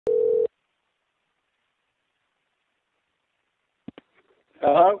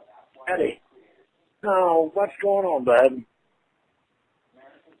Hello? Eddie. Oh, what's going on, bud?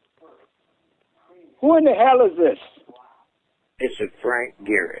 Who in the hell is this? It's a Frank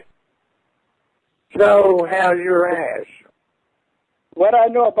Garrett. So, how's your ass? What I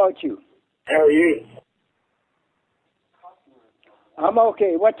know about you? How are you? I'm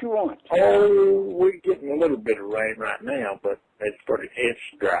okay. What you want? Oh, we're getting a little bit of rain right now, but it's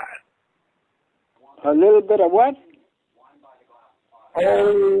dry. A little bit of what?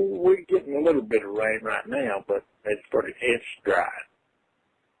 Oh, we're getting a little bit of rain right now, but it's dry.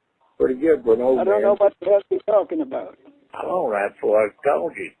 Pretty good one over I don't there. know what the hell you're talking about. All right, boy, I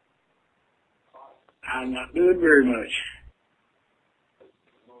told you. I'm not doing very much.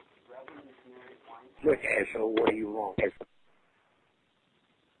 Look, asshole, what do you want?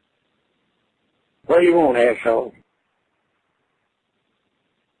 What do you want, asshole?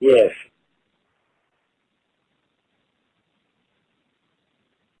 Yes.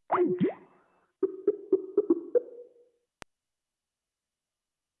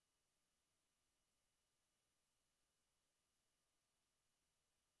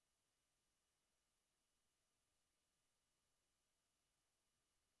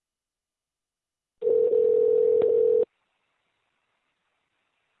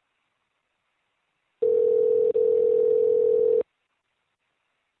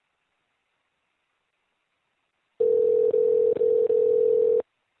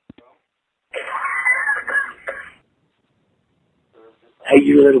 Hey,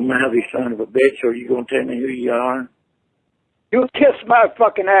 you little mouthy son of a bitch, are you going to tell me who you are? You kiss my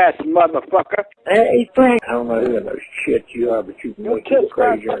fucking ass, motherfucker. Hey, Frank. I don't know who the shit you are, but you You look kiss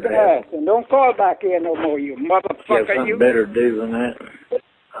my crazy fucking ass. And don't call back here no more, you You have motherfucker, something you. better to do than that.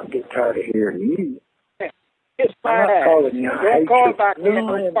 I'm getting tired of hearing you. Kiss my I'm not ass. calling you. I Don't hate call you. back here No,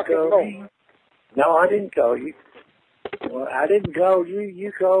 I no didn't fucking call more. you. No, I didn't call you. Well, I didn't call you.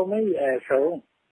 You called me, asshole.